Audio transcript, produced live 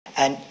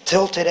And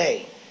till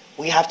today,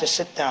 we have to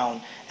sit down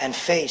and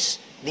face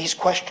these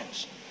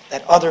questions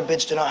that other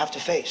bids do not have to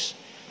face,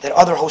 that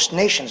other host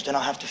nations do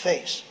not have to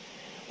face.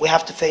 We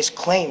have to face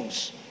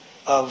claims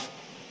of,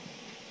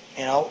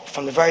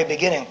 from the very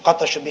beginning,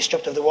 Qatar should be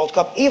stripped of the World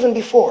Cup, even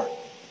before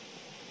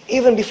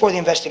the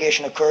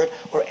investigation occurred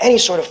or any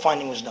sort of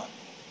finding was done.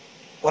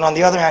 When on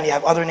the other hand, you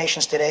have other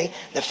nations today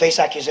that face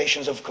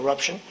accusations of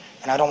corruption,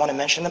 and I don't want to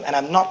mention them, and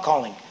I'm not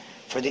calling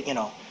for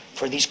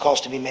for these calls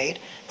to be made,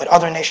 but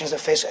other nations that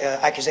face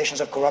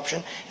accusations of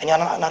corruption, and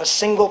not a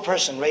single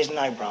person raised an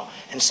eyebrow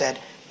and said,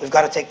 we've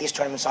got to take these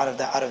tournaments out of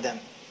them.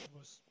 It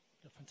was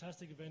a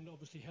fantastic event,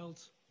 obviously held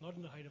not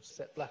in the height of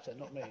Sepp Blatter,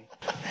 not me.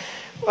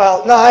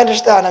 Well, no, I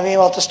understand.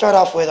 To start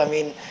off with,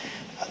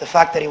 the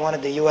fact that he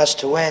wanted the U.S.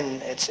 to win,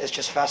 it's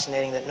just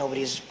fascinating that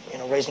nobody's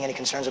raising any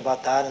concerns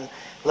about that and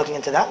looking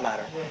into that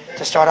matter.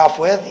 To start off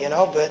with,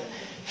 but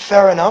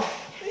fair enough.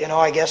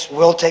 I guess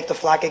we'll take the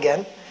flak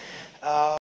again.